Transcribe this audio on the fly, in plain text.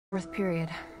Fourth period.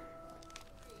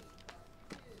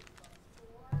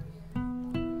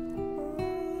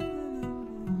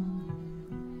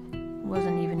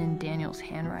 Wasn't even in Daniel's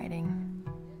handwriting.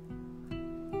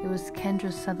 It was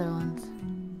Kendra Sutherland's.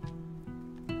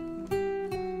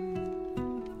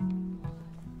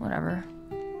 Whatever.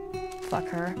 Fuck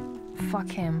her. Fuck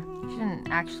him. She didn't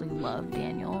actually love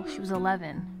Daniel. She was 11.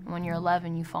 And when you're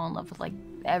 11, you fall in love with, like,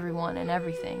 everyone and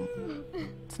everything.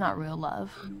 It's not real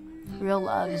love. Real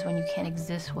love is when you can't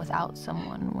exist without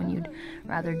someone, when you'd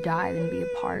rather die than be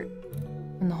apart.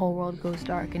 When the whole world goes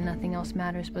dark and nothing else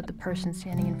matters but the person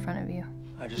standing in front of you.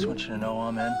 I just want you to know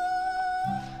I'm in.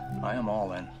 I am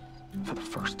all in. For the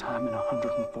first time in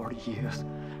 140 years,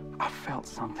 I felt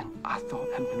something I thought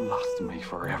had been lost to me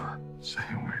forever. Stay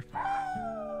away from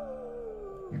her.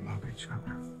 We love each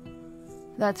other.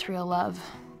 That's real love.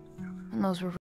 And those were